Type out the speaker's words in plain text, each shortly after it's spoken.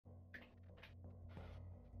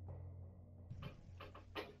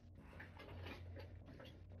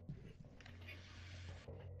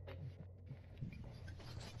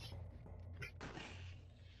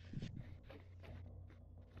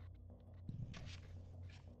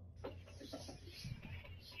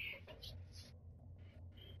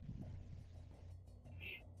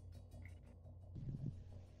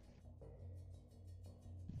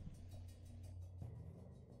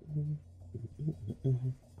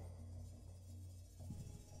Mhm.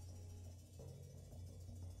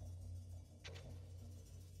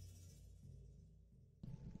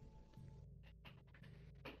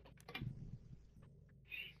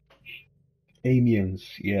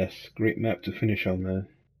 Amiens, yes, great map to finish on, man.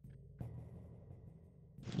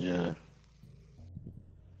 Yeah.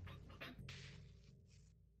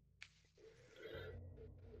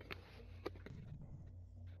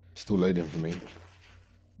 Still loading for me.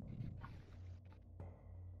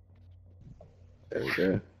 There we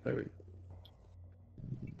go. There we go.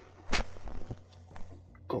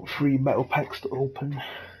 Got 3 battle packs to open.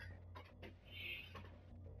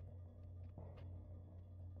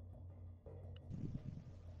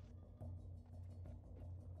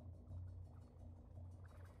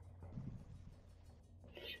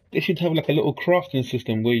 They should have like a little crafting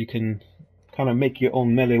system where you can kind of make your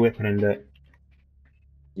own melee weapon and that.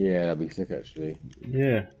 Yeah, that'd be sick actually.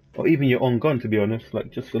 Yeah, or even your own gun, to be honest.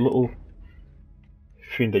 Like just a little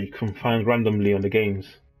thing that you can find randomly on the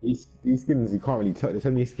games. These skins you can't really tell. There's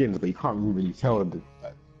so many skins, but you can't really tell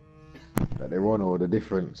that they're on or the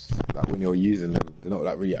difference. Like when you're using them, they're not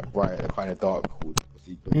like really that bright. They're kind of dark.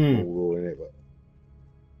 Obviously, Hmm. all in it, but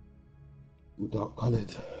all dark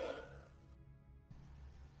coloured.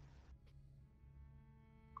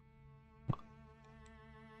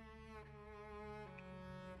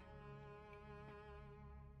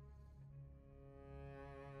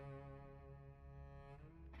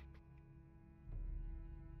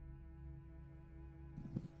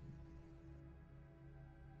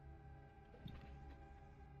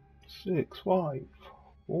 6, 5,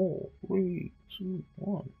 4, 3, 2,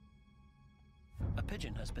 1. A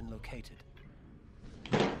pigeon has been located.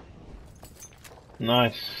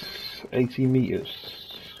 Nice. 80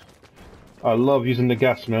 meters. I love using the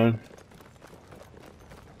gas, man.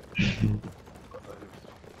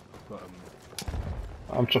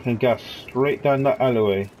 I'm chucking gas straight down that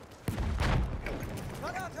alleyway.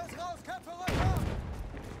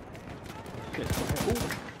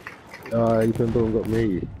 Ethan Dawn got me.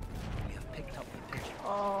 We have picked up the pigeon.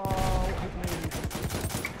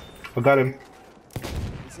 I got him.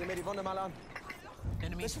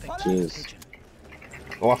 Enemies picked up the Cheers. pigeon.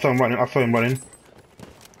 Oh, I saw him running. I saw him running.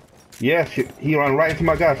 Yes, he ran right into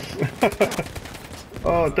my gas.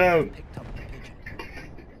 Oh, damn. Picked up the pigeon.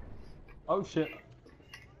 Oh shit.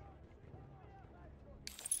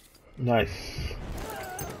 Nice.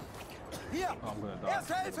 Oh, I'm gonna die.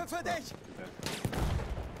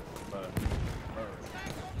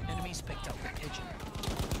 Enemies picked up the pigeon.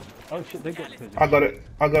 Oh shit, they got the pigeon. I got it.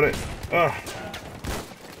 I got it. Ah.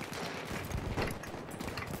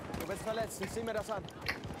 Du bist verletzt, ich sieh mir das an.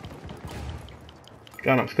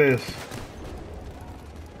 Going upstairs.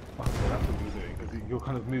 Oh, so that's what you're doing, because you're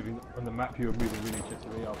kind of moving on the map. You're moving really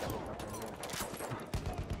jittery. I'll get what's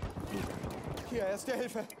happening there. Hier, erste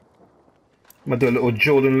Hilfe. I'm gonna do a little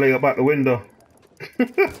Jordan layup out the window.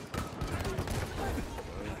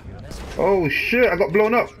 Oh shit! I got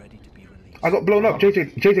blown up. Ready to be released. I got blown up.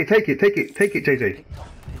 JJ, JJ, take it, take it, take it, JJ. Picked up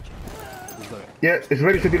the pigeon. Yeah, it's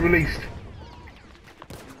ready to be released.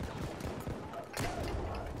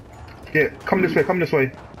 Yeah, come this way, come this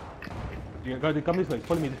way. Yeah, go, come this way.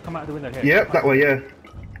 Follow me. Just come out the window here. Yep, that way, yeah.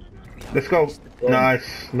 Let's go.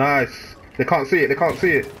 Nice, nice. They can't see it, they can't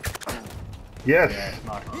see it. Yes.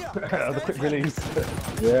 Nice. The quick release.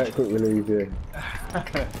 Yeah, quick release, yeah.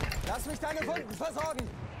 Lass mich deine Wunden versorgen.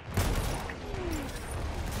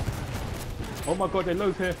 Oh my god, they're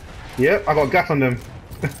loads here. Yep, I got gas on them.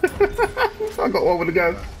 I got one with the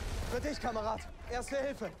gas. Für dich, Kamerad. Erste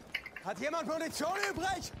Hilfe. Hat jemand Munition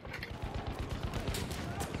übrig?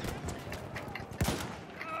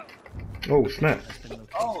 Oh, snap.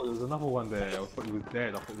 Oh, there's another one there. I thought he was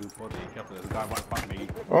dead. I thought he was body. Careful, there's a guy right in front of me.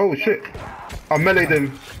 Oh, shit. I meleeed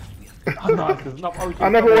him. Oh, nice. There's another. Oh, shit.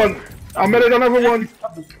 Another one. I meleeed another one.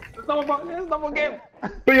 There's another one. There's another one game.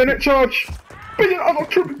 Bayonet charge. Bayonet. I got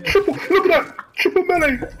triple. Look at that. Triple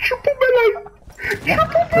melee. Triple melee.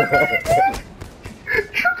 Triple melee.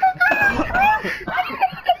 Triple melee.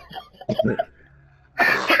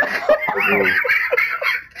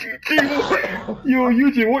 Yo,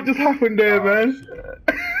 Eugene, what just happened there, man?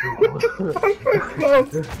 What just happened, bro?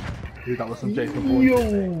 Dude, that was some Jason Bourne.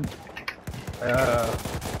 Yo. That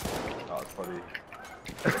was funny.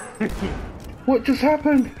 What just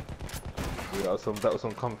happened? Dude, that was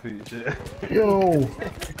some kung fu shit. Yo. Oh,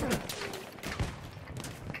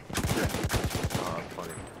 that's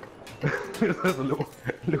funny. There's a little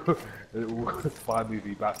spy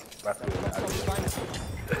movie battle.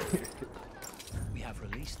 We have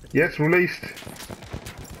released the Yes, released.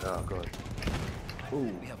 Oh god.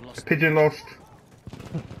 We have lost. Pigeon lost.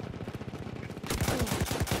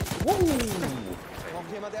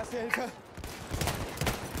 Braucht jemand Erste Hilfe?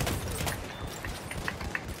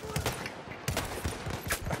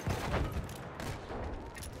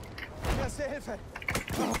 Erste Hilfe!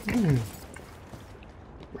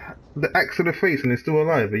 The axe to the face and it's still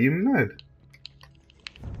alive. Are you mad?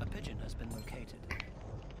 A pigeon has been located.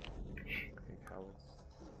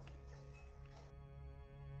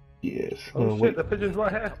 Yes. Oh shit, wait. the pigeon's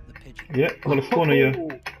right here. Up the pigeon. Yeah, I'm gonna spawn on you.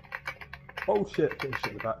 Oh shit, get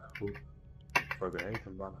shit in the back. Cool. Throw a grenade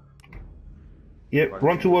and run. Yep,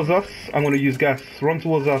 run towards us. I'm gonna use gas. Run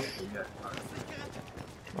towards us. Yeah.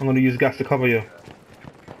 I'm gonna use gas to cover you.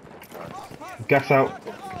 Gas out.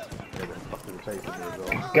 Yeah, they're fucking chasing me as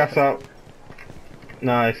well. Gas out.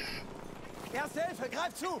 Nice. Erste Hilfe,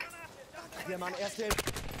 greif zu! Hier, Mann, Erste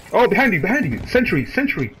Hilfe! Oh, behind you, behind you. Sentry,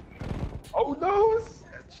 sentry. Oh no!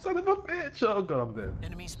 Son of a bitch! Oh god, I'm dead.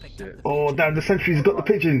 Enemies picked up Shit. the Oh, damn, the sentry's got the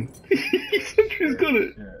pigeon. Sentry's got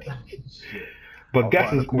it. Yeah. Shit. But I'll gas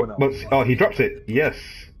find is. a corner. But, oh, he drops it. Yes.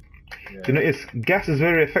 Yeah. Do you notice? Gas is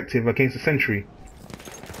very effective against the sentry.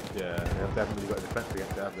 Yeah, they have definitely got a defense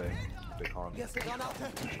against it, have they? They can't. Erste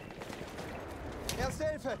Granate! Erste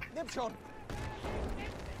Hilfe, nimm schon!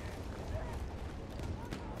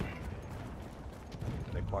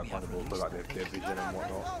 They're quite vulnerable for like their vision and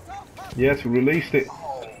whatnot. Yes, we released it.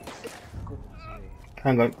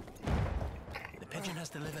 Hang on. The pigeon has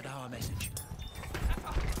delivered our message.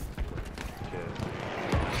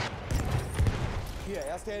 Hier,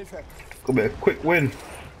 Erste Hilfe! Got a bit of quick win.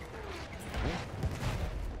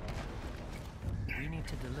 We need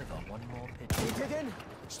to deliver one more pigeon. Bietet in!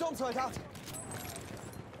 Sturmsoldat!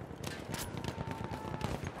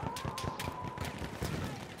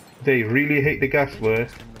 They really hate the gas, boy.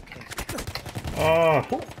 Has been located. Ah,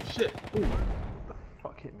 Oh shit! Ooh. The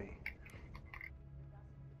fuck hit me?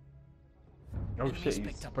 Oh Enemies shit, he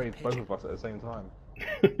picked up sprayed the both pigeon. of us at the same time.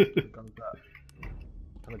 Guns out.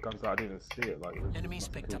 Kind of guns out, I didn't even see it. Like, it Enemies must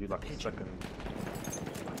have picked killed up you the like a pigeon. second.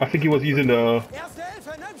 I think he was using the Erste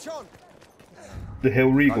Hilfe, nimm schon! Hell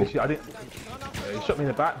Regal. Like, I didn't. He shot me in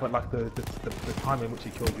the back, but like the time in which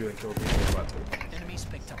he killed you and killed me was like. Enemies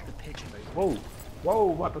picked up the pigeon. Whoa! Whoa!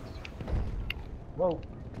 What the? Whoa!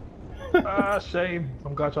 Ah, shame.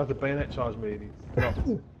 Some guy tried to bayonet charge me and he stopped.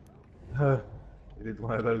 He did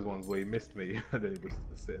one of those ones where he missed me and then he was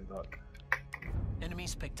sitting duck.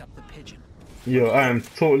 Enemies picked up the pigeon. Yo, I am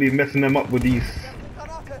totally messing them up with these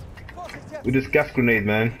Granate! Vorsicht jetzt! with this gas grenade,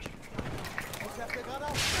 man. Erste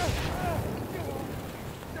Granate!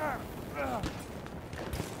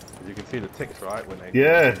 You can see the ticks, right? When they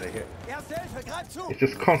Yeah. when they hit. Erste Hilfe, greif zu! It's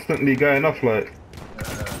just constantly going off like.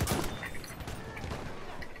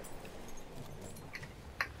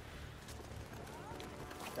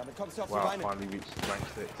 Damit kommst du auf die Wow! Beine. Finally reached rank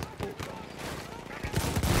 6.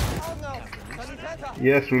 Augen auf! Sanitäter!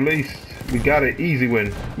 Yes, released. We got it. Easy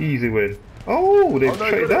win. Easy win. Oh, they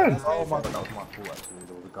straight down. Oh my god, that was my fault actually.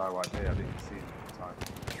 There was a guy right there. I didn't see him at the time.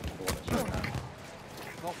 The one that shot me.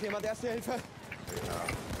 Braucht jemand Erste Hilfe?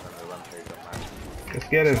 Rampage up, man. Let's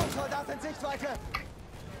get him. Sturmsoldat in Sichtweite!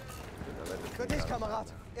 Für dich, Kamerad!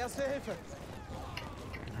 Erste Hilfe!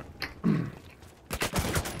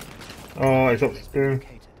 Oh, it's upstairs.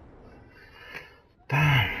 Located.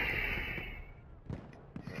 Damn.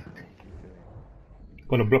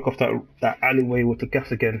 Gonna block off that alleyway with the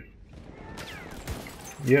gas again.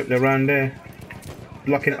 Yep, they're around there.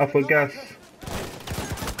 Blocking up with gas.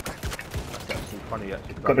 That's actually funny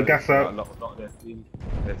actually. 'cause Got I the know gas out. A lot of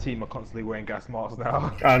their team are constantly wearing gas masks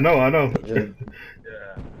now. I know, I know. Yeah.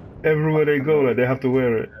 Everywhere they go, like, they have to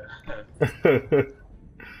wear it.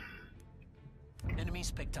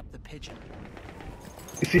 Enemies picked up the pigeon.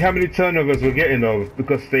 You see how many turnovers we're getting though,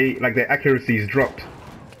 because their accuracy's dropped.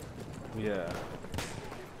 Yeah.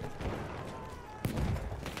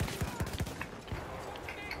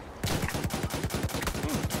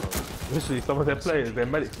 Literally, some of their players, their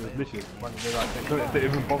medics are vicious. Man, they don't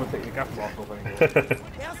even bother taking the gas mask off anymore. Erste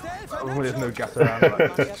Hilfe! When nimm there's no schon! gas around,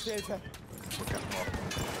 like, Erste Hilfe!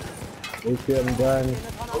 Okay, I'm done.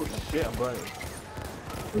 oh shit, I'm burning.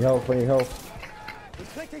 Any help, any help? Ich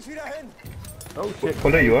krieg dich wieder hin! Oh shit.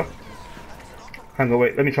 Oh, there you are. Hang on,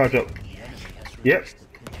 wait, let me charge up. The enemy has Yep. released the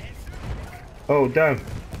pigeon. Oh, damn.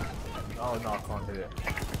 Oh no, I can't hit it.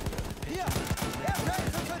 Hier! Erste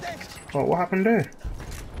Hilfe für dich! Oh, what happened there?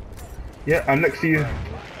 Yeah, I'm next to you.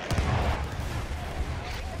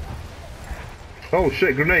 Oh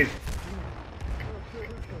shit, grenade.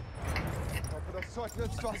 Ich hoffe, das Zeug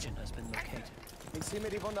nützt The was. pigeon has been located. Ich zieh mir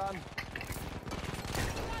die Wunde an.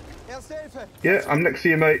 Erste Hilfe! Yeah, I'm next to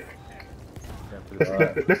you, mate.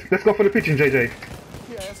 Let's go for the pigeon, JJ.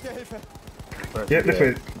 Hier, Erste Hilfe! Yeah, this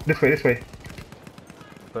way, this way, this way.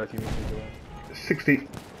 30 meters away. 60. 20,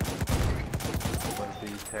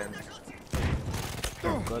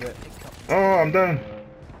 10. Got it. Oh, I'm down.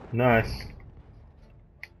 Nice.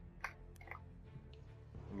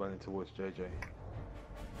 I'm running towards JJ.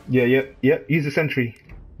 Yeah. Use the sentry.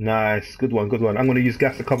 Nice. Good one. I'm gonna use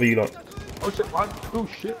gas to cover you lot. Oh shit, man. Oh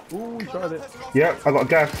shit. Oh, he tried it. Yeah, I got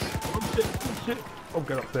gas. Oh shit. Oh,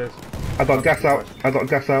 get upstairs. I got gas out.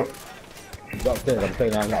 He's upstairs, I'm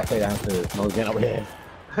staying downstairs. No, get up here.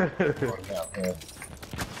 Get up here.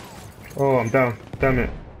 Oh, I'm down. Damn it.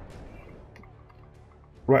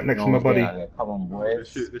 Right next to my body. Come on, They're,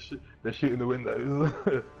 boys. they're shooting the windows.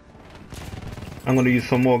 I'm gonna use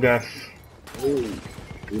some more gas. Ooh,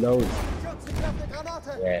 reload. 40 werfende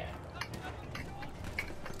Granate. Yeah.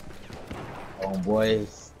 Come on,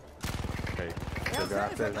 boys. Okay. So Erste they're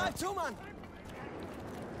Hilfe, upstairs now. greif zu, Mann.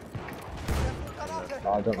 Granate.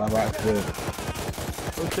 I don't know right to do.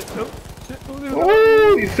 Oh shit, oh shit.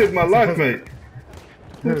 Oh, you saved my life, mate.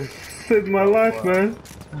 You saved my life, man.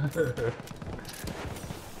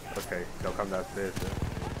 Okay, they'll come downstairs then.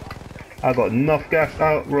 I got enough gas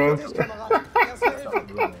out, bro. Kameraden. Erste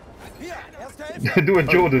Hilfe. Hier, erste Hilfe. Do a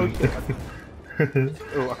Jordan.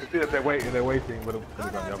 Oh, I can see that they're waiting, but I'm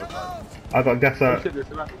gonna go on the other side. I got gas Oh out. shit, they're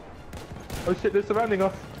surrounding. Oh shit, they're surrounding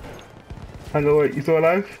us. Hang on, wait. You still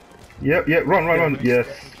alive? Yep. Run. Yes.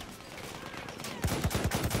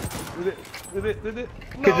 Did it?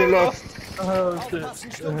 Pigeon lost. Oh shit.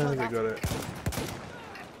 They got it.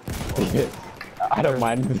 I don't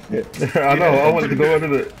mind. I know. I wanted to go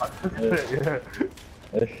under it.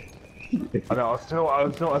 Yeah. I know. I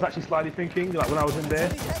was actually slightly thinking, like when I was in there,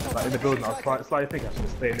 like in the building, I was slightly thinking I should have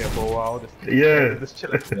stayed there for a while. Just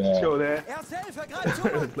chill, Yeah. chill there. Erste Hilfe, greif zu,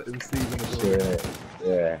 Mann. Just let them seize in the building.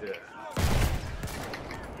 Yeah.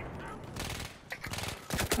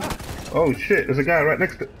 Oh shit! There's a guy right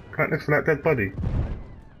next to that dead body.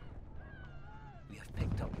 We have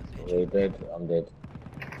picked up the pigeon. You're dead. I'm dead.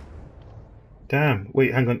 Damn.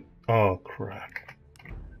 Wait. Hang on. Oh crap.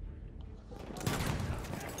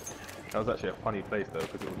 That was actually a funny place though,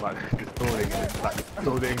 because it was like this building, and it's like this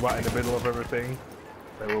building right in the middle of everything.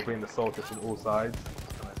 They were being assaulted from all sides.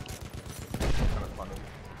 Kind of funny.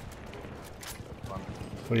 Fun.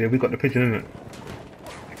 Oh yeah, we got the pigeon in it.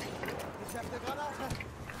 Ich werfe eine Granate.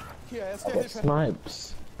 Hier, erste I got Hilfe.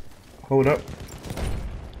 snipes. Hold up.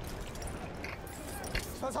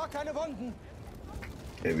 Versorg keine Wunden.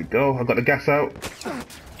 There we go. I got the gas out.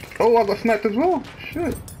 Oh, I got sniped as well.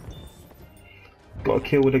 Shit. Got a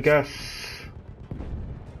kill with the gas.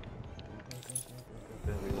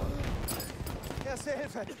 Erste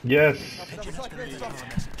Hilfe. Yes. Das Zeug willst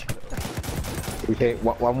du. Okay,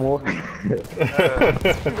 one more.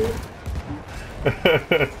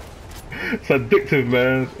 It's addictive,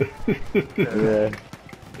 man. Yeah.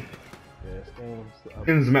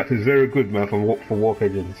 This map is very good, man, for war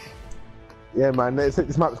pigeons. Yeah, man.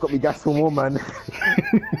 This map's got me gas for more, man.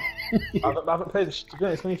 I haven't played. To be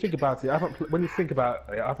honest, when you think about it, I haven't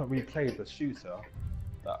really played the shooter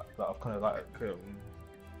that I've kind of like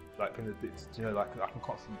in the, you know, like I can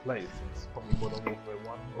constantly play since probably Modern Warfare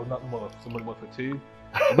 1 or not Modern Warfare 2.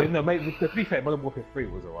 I mean, no, maybe to be fair, Modern Warfare 3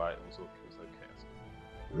 was alright. It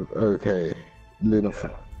was okay. Okay. Lunar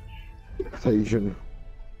Station.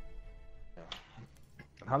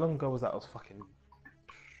 And how long ago was that? I was fucking.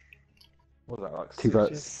 What was that like? 6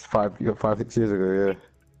 years? 5-6 years ago, yeah.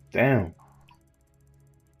 Damn.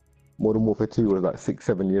 Modern Warfare 2 was like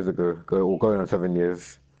 6-7 years ago. Going on 7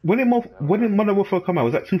 years. When did Modern Warfare come out?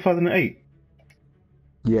 Was that 2008?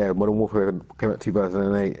 Yeah, Modern Warfare came out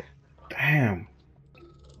 2008. Damn.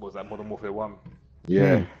 Was that Modern Warfare 1?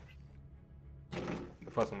 Yeah. The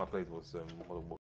first one I played was Modern Warfare.